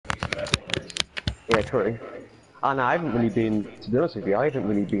Yeah, true. And I haven't really been, to be honest with you, I haven't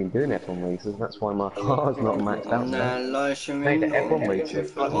really been doing F1 races. That's why my car's not maxed out And yet. live Mate, the streaming F1 on races YouTube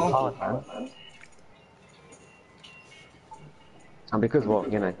is for a fucking hard, while. man. And because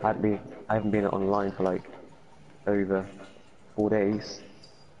what, you know, I haven't been online for like over 4 days.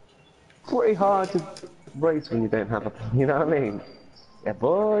 Pretty hard to race when you don't have a, you know what I mean? Yeah,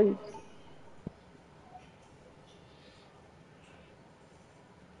 boy.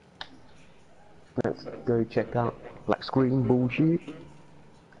 Let's go check out black screen bullshit.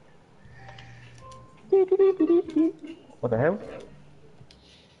 What the hell?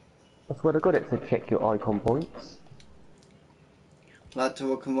 That's what I got it to check your icon points. I'd like to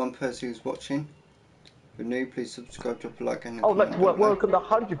welcome one person who's watching. If you're new, please subscribe, drop a like and a Oh, let's comment below. welcome the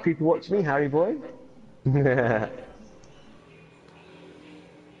 100 people watching me, Harry boy.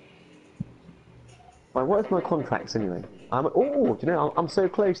 Right, what is my contracts anyway? Oh, do you know, I'm so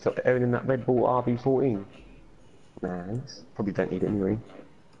close to owning that Red Bull RB14. Nice. Probably don't need it anyway.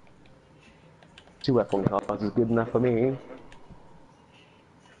 2 F1 cars is good enough for me.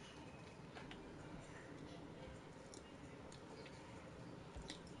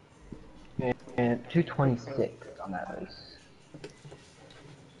 And 226 on that race.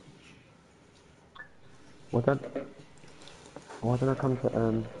 Why did I come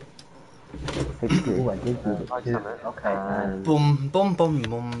to HQ? Ooh, I did do it too. Okay, nice. Boom, boom, boom,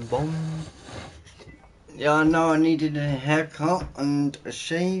 boom, boom. Yeah, I know I needed a haircut and a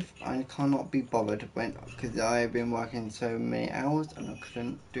shave. I cannot be bothered because I have been working so many hours and I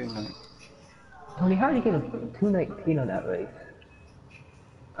couldn't do nothing. Tony, how did you get a 219 on that race?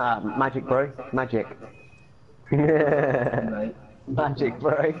 Magic, bro. Magic. Right. Magic,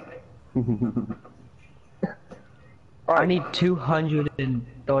 bro. I need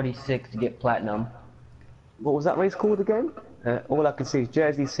 236 to get platinum. What was that race called again? All I can see is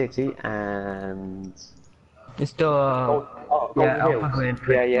Jersey City and... It's the Golden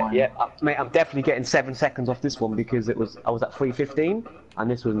Hills. Yeah. Mate, I'm definitely getting 7 seconds off this one because I was at 3:15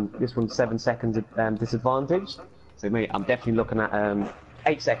 and this one's 7 seconds disadvantage. So mate, I'm definitely looking at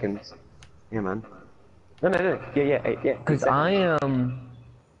 8 seconds. Yeah, man. No. Yeah. 8, yeah. Because I am.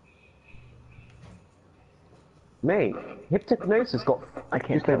 Mate, Hypnosis got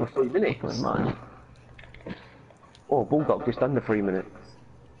just over 3 minutes. Oh, Bulldog just under 3 minutes.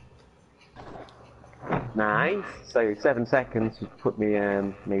 Nice. So 7 seconds would put me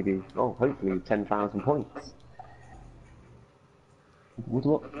maybe, hopefully 10,000 points. What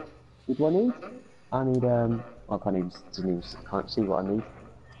do I need? I need I can't see what I need.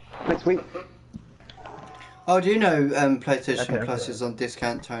 Next week. Oh, do you know PlayStation Plus is on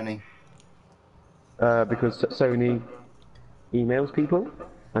discount, Tony? Because Sony emails people,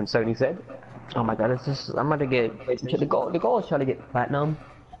 and Sony said, Oh my god, I'm gonna get. The goal is trying to get platinum.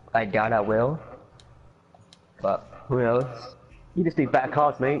 I doubt I will. But who knows? you just need better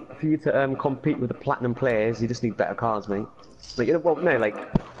cars, mate. For you to compete with the platinum players, you just need better cars, mate. Like, you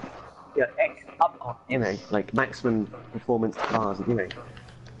know, like maximum performance cars, you know.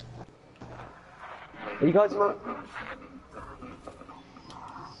 Are you guys not?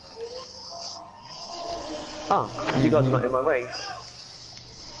 You guys are not in my race.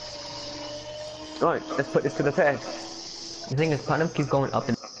 Right, let's put this to the test. The thing is, platinum keeps going up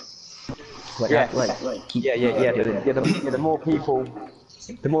and. Yeah. The more people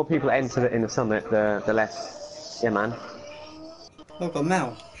enter in the summit, the less. Yeah, man. Oh, I've got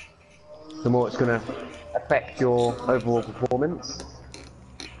Mel. The more it's gonna affect your overall performance.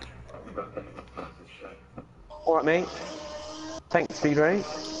 All right, mate. Thanks, Speed Ray.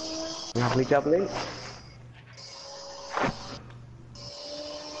 Lovely jubbly.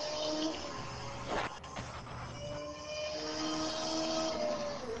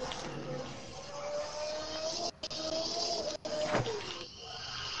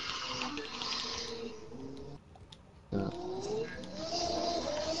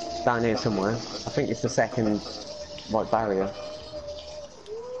 Down here somewhere. I think it's the second right barrier.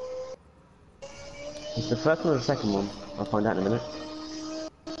 It's the first one or the second one? I'll find out in a minute.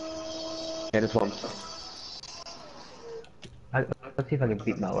 Yeah, this one. Let's see if I can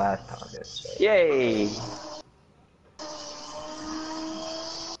beat my last time. Yay!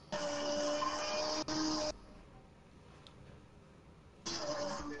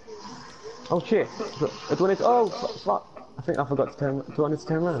 Oh shit! Do I need to, fuck! I think I forgot to turn. Do I need to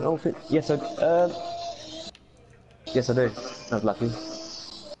turn around? Oh shit! Yes, yes, I do. I was lucky.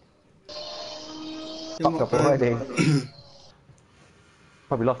 Fucked up already.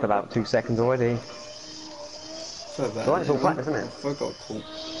 Probably lost about 2 seconds already. Alright, it's all practice, isn't it? I got caught.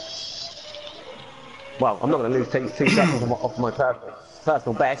 Well, I'm not going to lose 2 seconds off my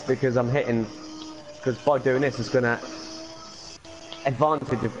personal best because I'm hitting Because by doing this, it's gonna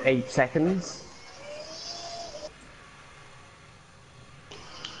advantage of 8 seconds.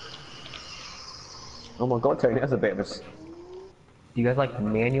 Oh my god, Tony, that's a bit of a... Do you guys like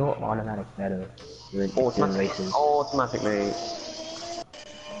manual or automatic better? Doing races? Automatic, mate.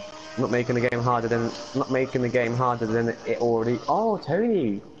 Not making the game harder than it already. Oh,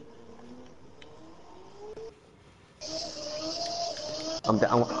 Tony.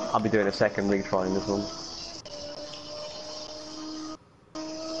 I'll be doing a second retry in this one.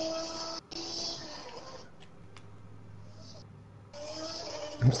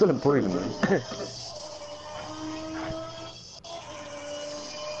 I'm still improving, man.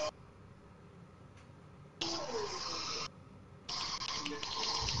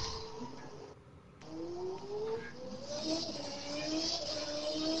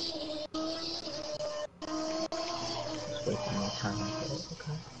 Just wasting more time on this.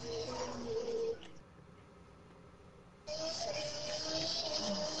 Okay.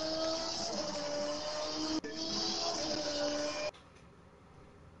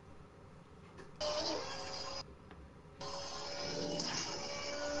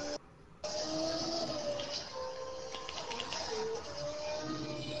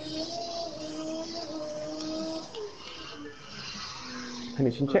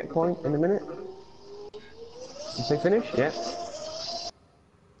 Finishing checkpoint in a minute. You say finish? Yeah.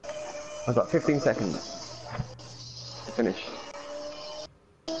 I've got 15 seconds to finish.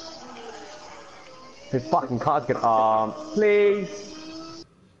 His fucking car's get please.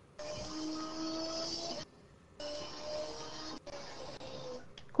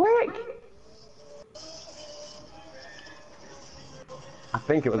 Quick! I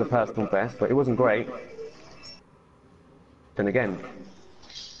think it was a personal best, but it wasn't great. Then again.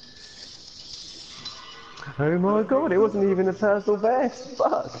 Oh my god, it wasn't even a personal best.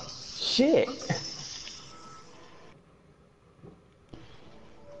 Fuck. Shit.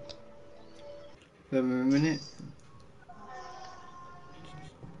 Wait a minute.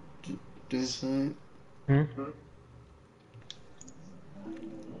 Do something. Hmm?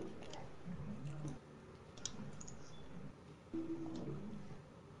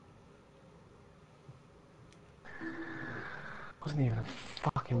 Wasn't even a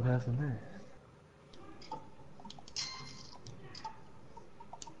fucking person there.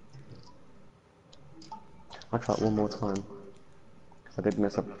 I'll try it one more time. I did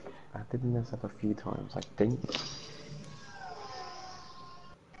mess up a few times, I think.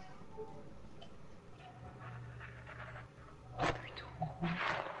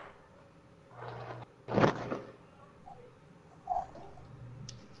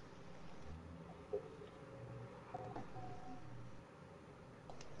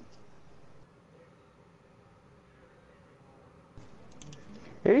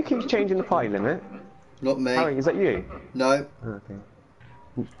 Who keeps changing the party limit? Not me. Harry, is that you? No. Okay.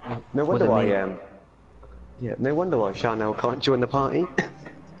 No wonder why, yeah, no wonder why Chanel can't join the party.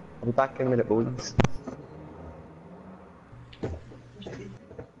 I'll be back in a minute, boys.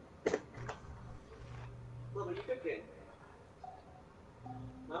 Mum, are you cooking?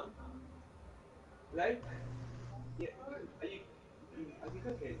 Mum? Hello? Yeah. Are you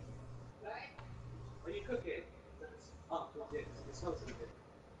cooking? Are you cooking? Oh, yeah, it smells really good.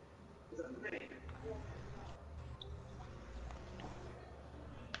 Is that for me?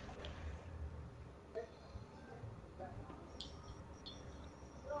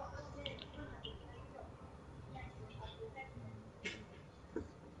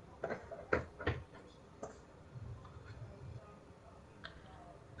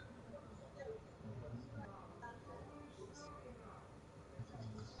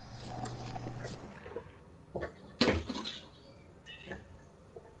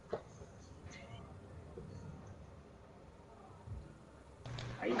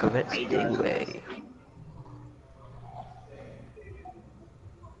 Commit Stingray.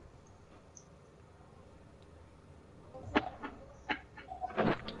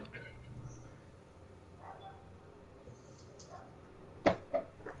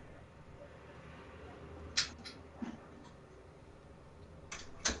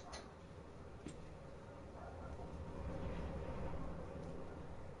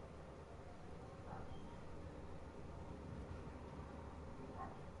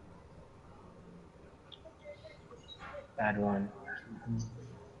 Bad one.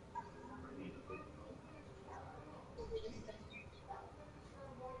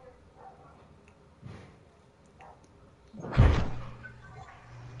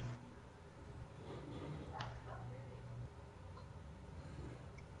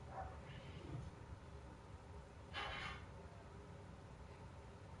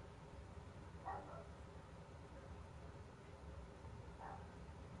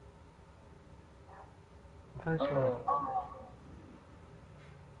 First one.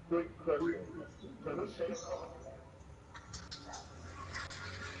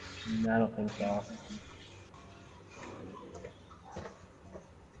 No, I don't think so.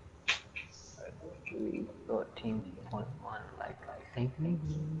 14.1, like Symphony.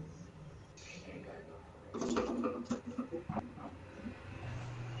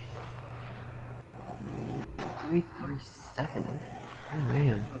 337. Oh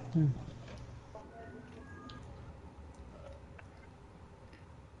man.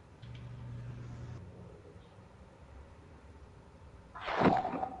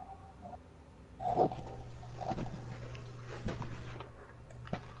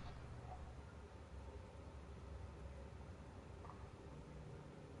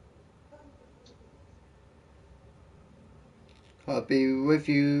 I'll be with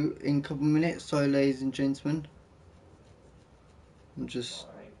you in a couple of minutes, so ladies and gentlemen. I'm just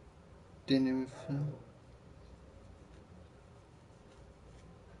dealing with...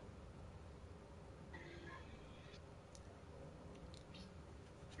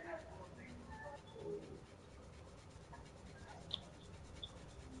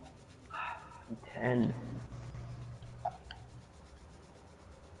 10.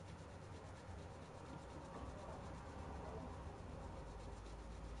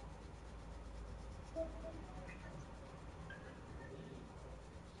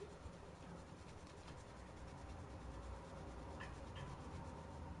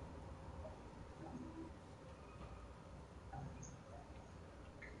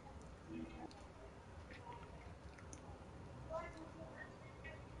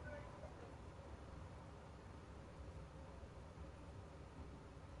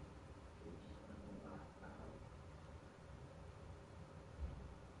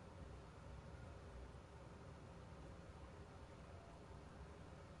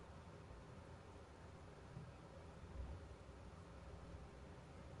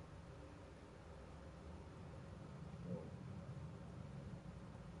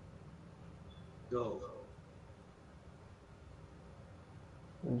 Go.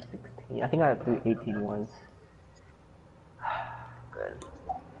 16. I think I threw 18 once. Good.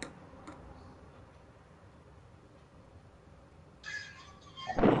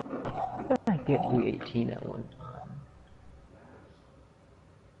 How did I get 318 at one time?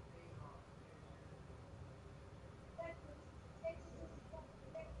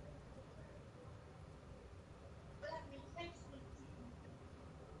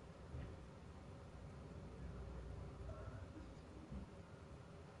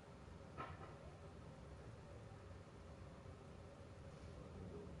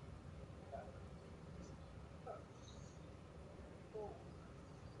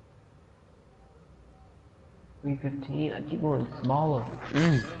 $315. I keep going smaller.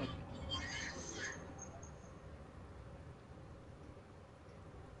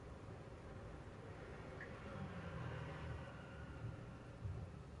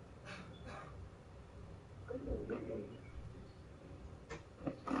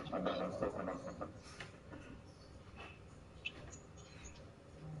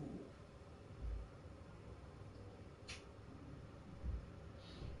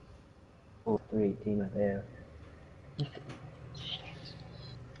 Oh, 318 right there.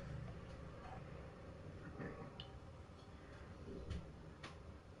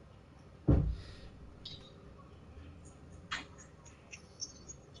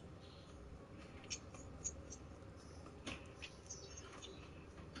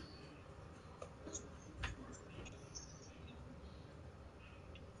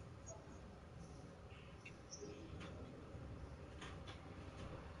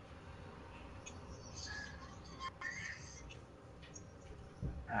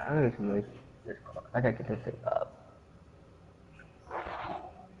 I don't know this clock. I gotta get this thing up.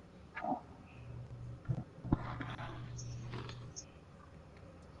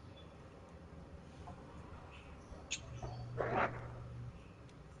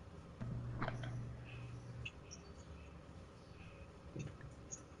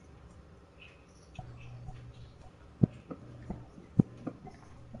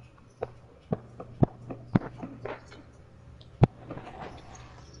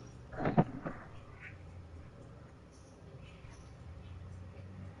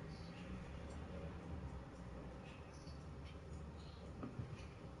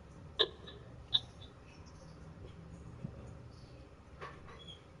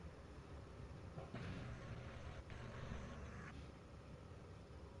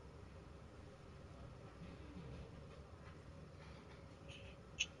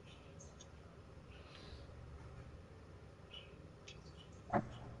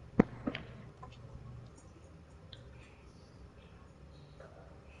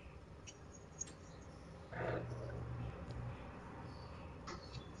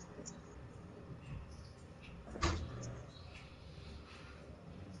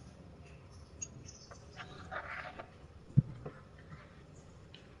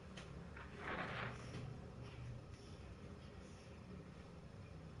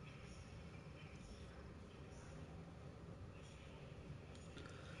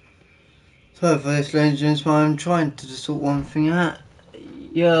 So for this, ladies and gentlemen, I'm trying to just sort one thing out.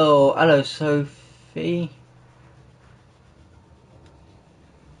 Yo, hello Sophie.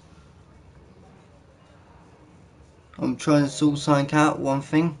 I'm trying to sort something out, one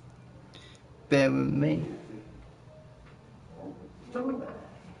thing. Bear with me.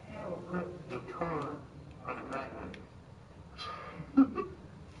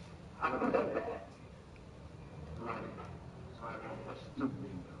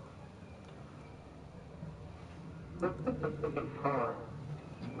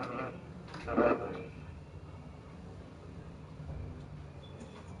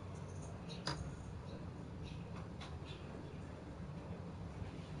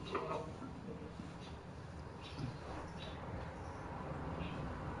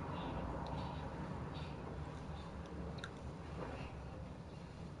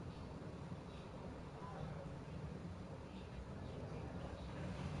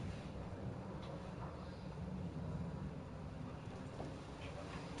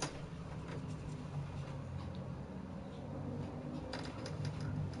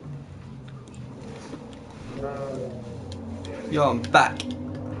 Yo, I'm back.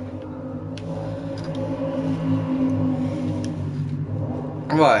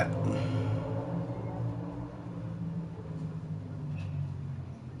 Right.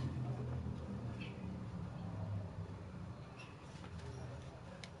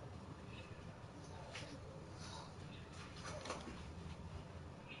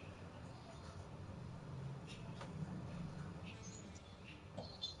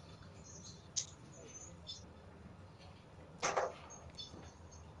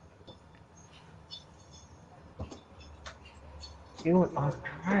 You were off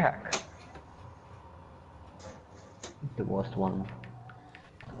track. The worst one.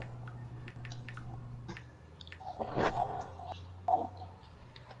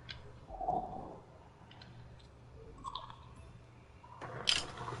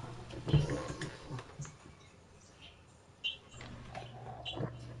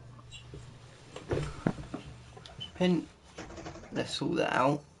 Pin. Let's sort that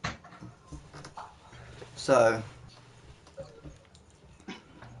out. So.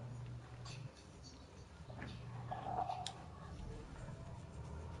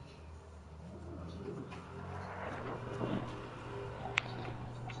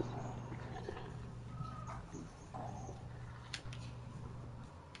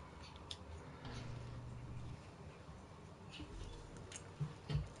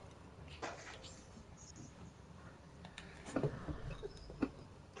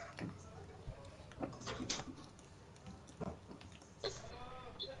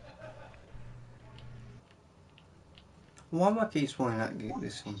 Why am I keep wanting that get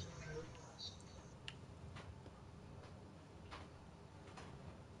this one?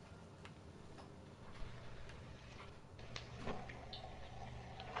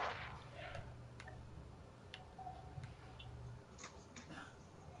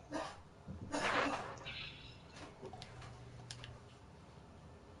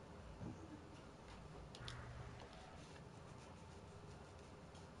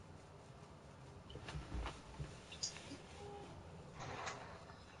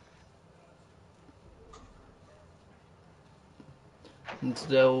 And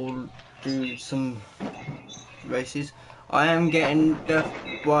they'll do some races. I am getting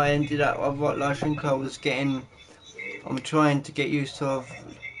why I ended up of what live stream car was getting. I'm trying to get used to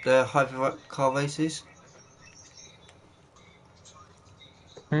the hypercar races.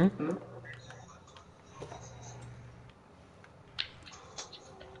 Hmm?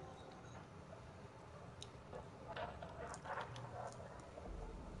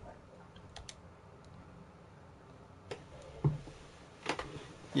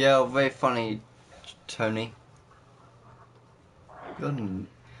 Yeah, very funny, Tony. You're noob.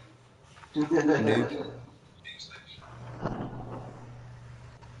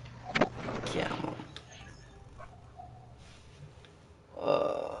 Yeah.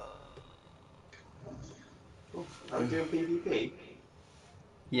 Are you doing PvP?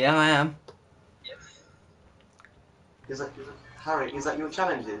 Yeah, I am. Is that Harry? Is that your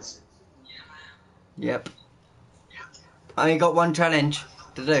challenges? Yep. I only got one challenge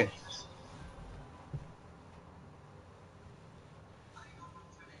to do.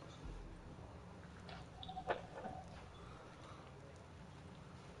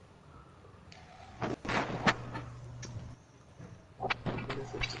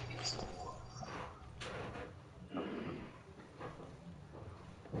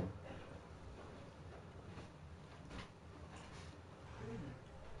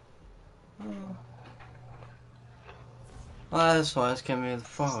 Oh, that's fine. It's giving me the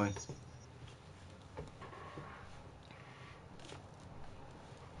fine.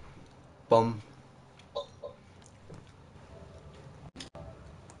 Bomb.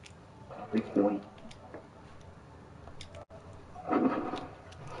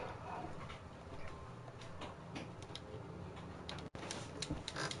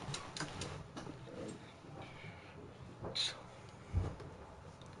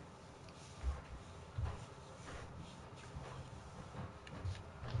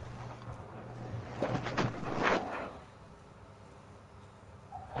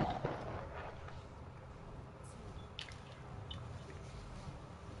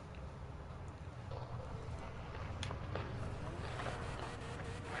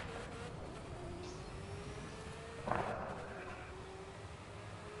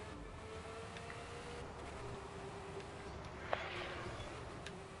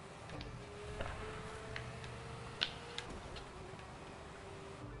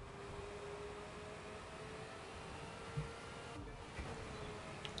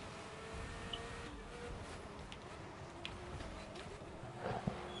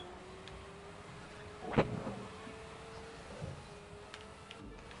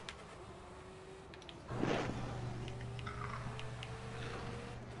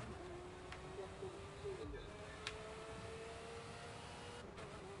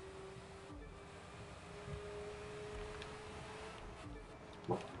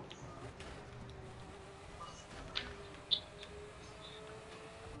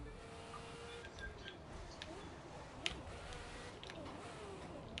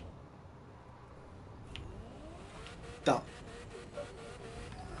 Stop.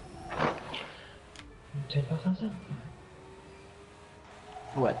 10,000?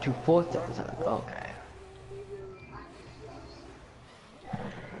 What, 2,400? Okay.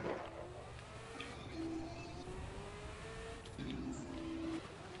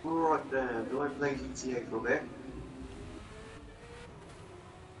 Alright then, do I play GTA for a bit?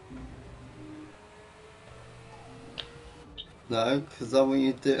 No, because I want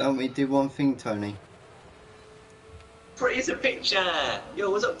you to do one thing, Tony. Pretty's a picture!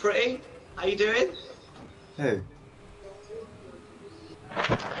 Yo, what's up, Pretty? How you doing? Who?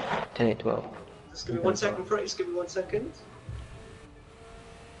 10-12. Just give me 1 second, Pretty, just give me 1 second.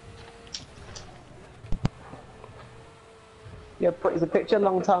 Yeah, Pretty's a picture,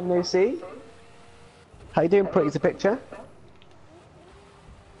 long time no see. How you doing, Pretty's a picture?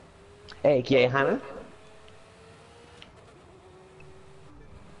 Hey, yeah, Hannah.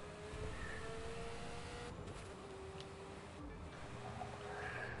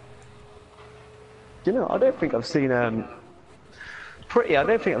 Do you know, I don't think I've seen, Pretty, I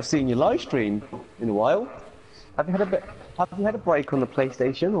don't think I've seen your live stream in a while. Have you had a break on the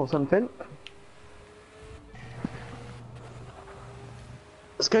PlayStation or something?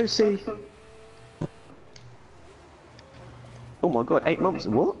 Let's go see. Oh my god, 8 months,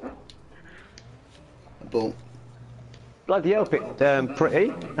 what? Boom. Bloody hell,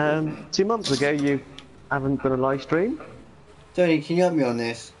 Pretty. 2 months ago you haven't done a live stream. Tony, can you help me on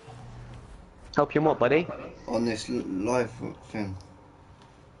this? Help you in what, buddy? On this live thing?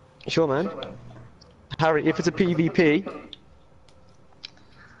 Sure, man. Harry, if it's a PvP,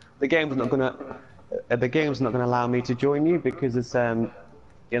 the game's not gonna allow me to join you because it's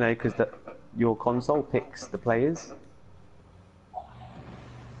you know, because your console picks the players.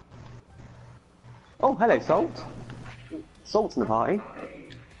 Oh, hello, Salt. Salt's in the party.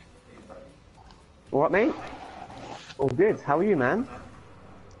 All right, mate. All good. How are you, man?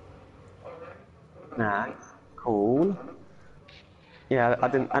 Nice. Cool. Yeah, I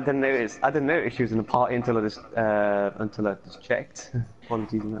didn't notice she was in the party until I just checked.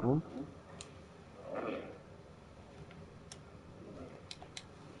 Apologies on that one.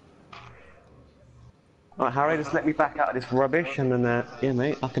 Alright, Harry, just let me back out of this rubbish, and then yeah,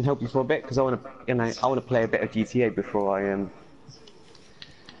 mate, I can help you for a bit because I want to, you know, I want to play a bit of GTA before I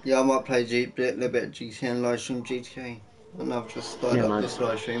Yeah, I might play a little bit of GTA and live stream GTA. And I've just started up this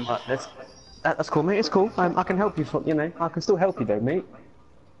live stream. That's cool, mate. It's cool. I can help you. You know, I can still help you though, mate.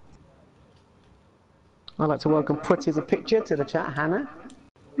 I'd like to welcome Pretty as a picture to the chat, Hannah.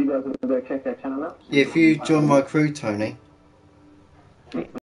 You guys want to go check their channel out? Yeah, if you join my crew, Tony.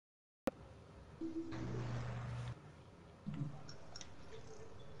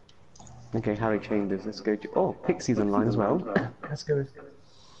 Okay, Harry Chambers. Let's go. Oh, Pixie's online as well. Let's go.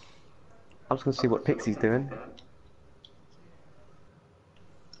 I'm just gonna see what Pixie's doing.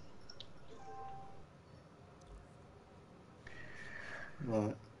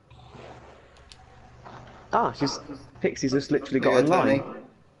 Right. Ah, Pixie's just literally got online. Tony.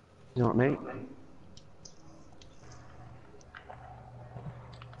 You know what I mean?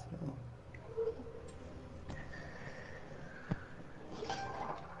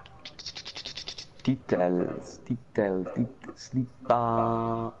 Details,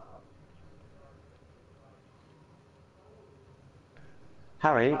 sleeper.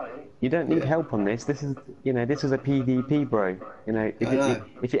 Harry, you don't need help on this. This is, this is a PvP, bro. I know.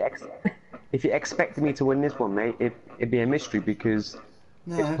 If you expected me to win this one, mate, it'd be a mystery because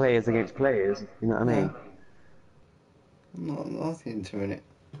it's No. players against players. You know what I mean? I'm not asking to win it.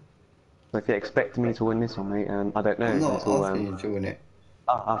 So if you expect me to win this one, mate, I don't know I'm not until asking you to win it.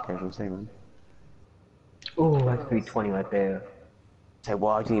 Oh, okay, I'm saying, man. Oh, that's 320 right there. So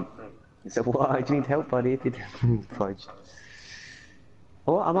why do you need help, buddy? If you didn't fudge.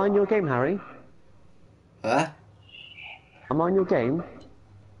 What? Am I in your game, Harry? Huh? Am I in your game?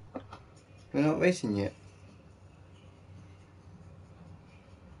 We're not racing yet.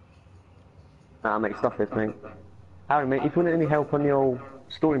 Nah, mate, stop this, mate. Harry, mate, if you want any help on your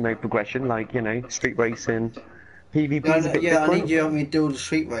story mode progression, like, street racing, PvP is a bit Yeah, different. I need you to help me do the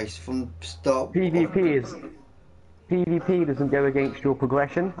street race from start. PvP doesn't go against your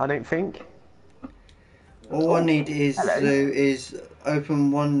progression, I don't think. All I need is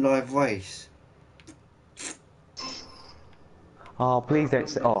open one live race. Oh, please don't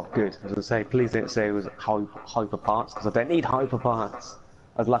say. Oh, good. I was gonna say, please don't say it was hyper parts because I don't need hyper parts.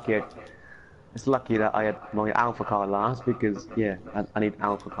 I was lucky. It's lucky that I had my alpha car last because yeah, I need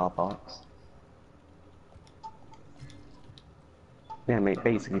alpha car parts. Yeah, mate.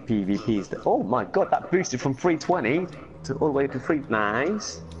 Basically, PvP is the. Oh my god, that boosted from 320 to all the way to 3.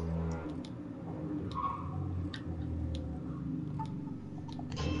 Nice.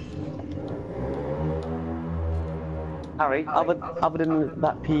 Harry, other than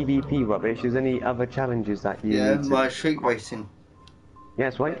that PvP rubbish, is any other challenges that you need to... my street racing.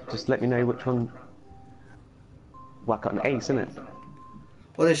 Yes, wait, just let me know which one... Well, I got an ace, innit?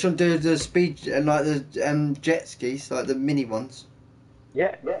 Well, they should do the speed, like the jet skis, like the mini ones.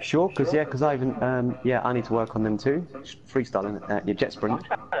 Yeah, sure, because I haven't... I need to work on them too. Freestyling, your jet sprint.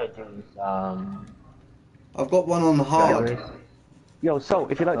 I've got one on hard. Yo, so,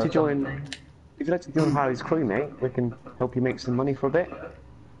 if you'd like to join... If you'd like to join Harry's crew, mate, we can help you make some money for a bit.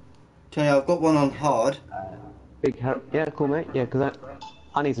 Tell you, I've got one on hard. Big Harry... Yeah, cool, mate. Yeah, because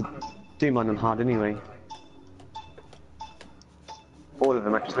I need to do mine on hard anyway. All of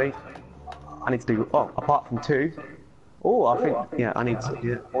them, actually. I need to do... Oh, apart from 2. Oh, I think... Yeah, I need to...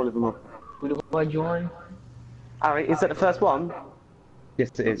 Yeah, all of them are... Who do I join? Harry, is that the first one?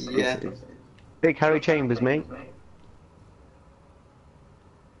 Yes, it is. Yeah. Yes, it is. Big Harry Chambers, mate.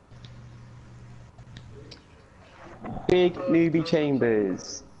 Big Newbie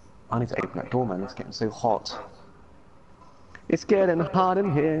Chambers. I need to open that door, man. It's getting so hot. It's getting hot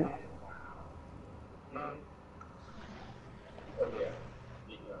in here.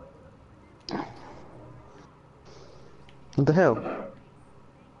 What the hell?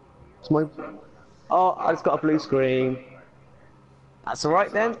 It's my... Oh, I just got a blue screen. That's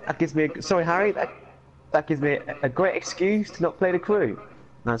alright then. That gives me a... Sorry, Harry. That gives me a great excuse to not play the crew.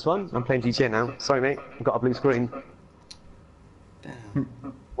 Nice one. I'm playing GTA now. Sorry, mate. I've got a blue screen. Damn.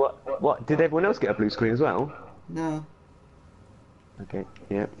 What? Did everyone else get a blue screen as well? No. Okay,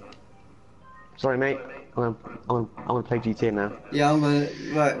 yeah. Sorry, mate. I'm gonna play GTA now. Yeah, I'm gonna...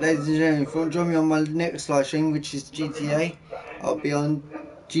 Right, ladies and gentlemen, if you want to join me on my next live stream, which is GTA, I'll be on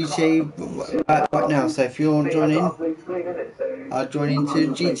GTA right now. So if you want to join in, I'll join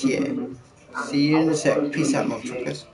into GTA. See you in a sec. Peace out, motherfuckers.